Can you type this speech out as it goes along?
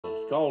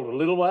called a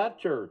Little White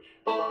Church.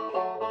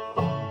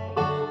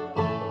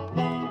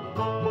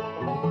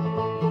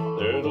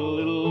 There's a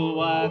little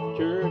white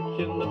church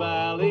in the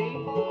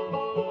valley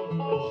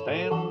that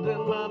stands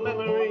in my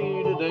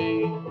memory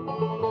today.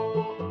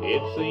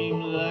 It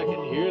seems I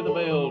can hear the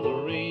bells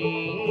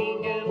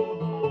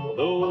ringing,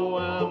 though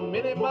I'm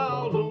many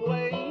miles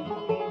away.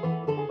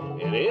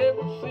 And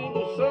every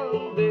single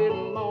Sunday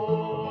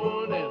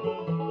morning,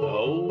 the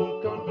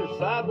whole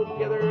countryside would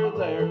gather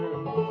there.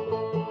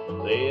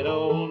 They'd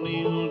all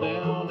kneel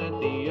down at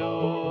the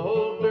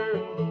altar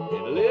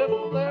and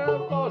lift their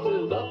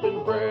voices up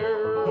in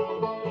prayer.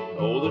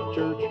 Oh, the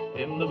church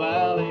in the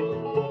valley,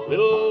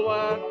 Little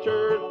White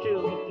Church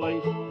is the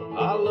place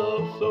I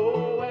love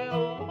so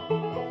well.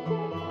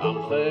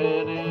 I'm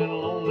sad and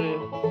lonely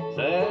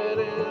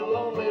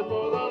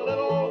for the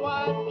little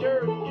white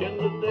church in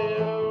the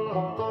dell.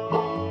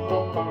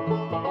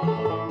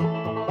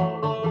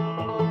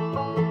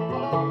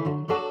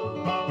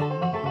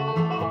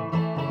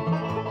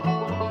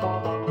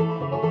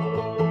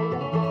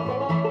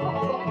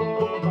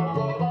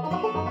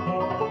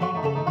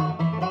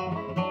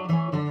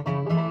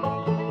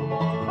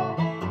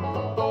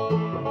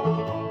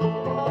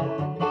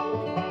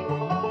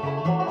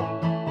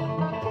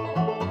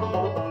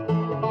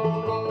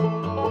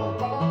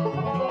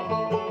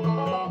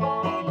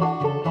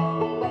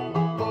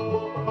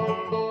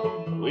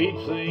 We'd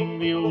sing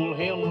the old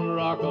hymn,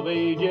 Rock of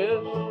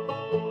Ages,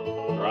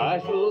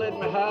 Christ let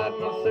me hide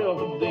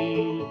myself in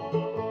thee.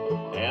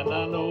 And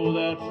I know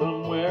that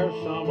somewhere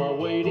some are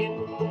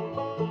waiting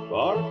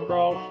far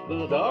across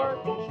the dark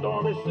and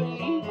stormy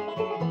sea.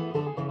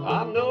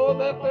 I know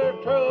that their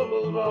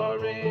troubles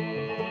are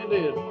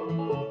ended,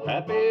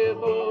 happy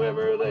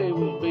forever they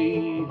will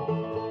be.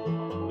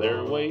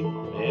 They're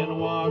waiting and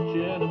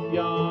watching up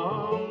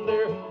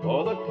yonder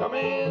for the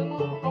coming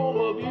home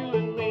of you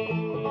and me.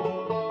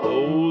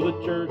 Oh,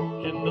 the church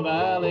in the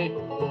valley,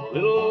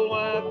 Little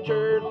White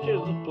Church is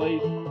the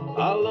place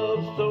I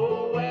love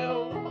so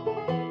well.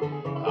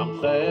 I'm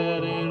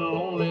sad and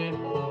lonely,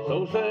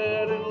 so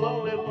sad and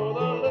lonely for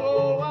the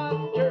Little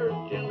White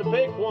Church in the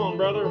pick one,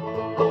 brother.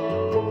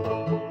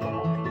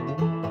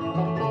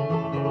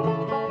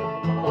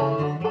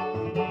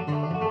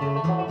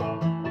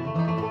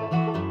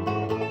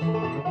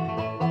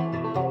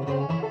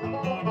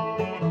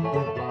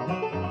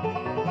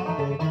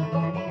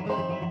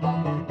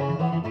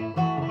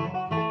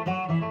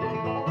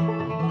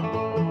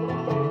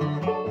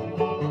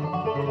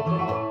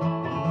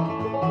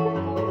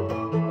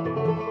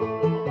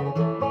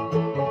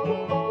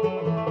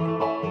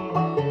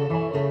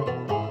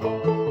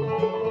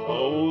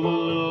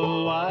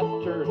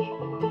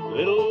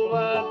 Little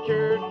White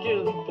Church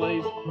is a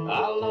place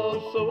I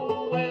love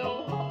so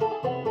well.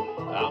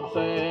 I'm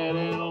sad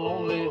and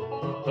lonely,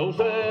 so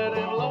sad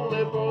and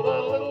lonely for the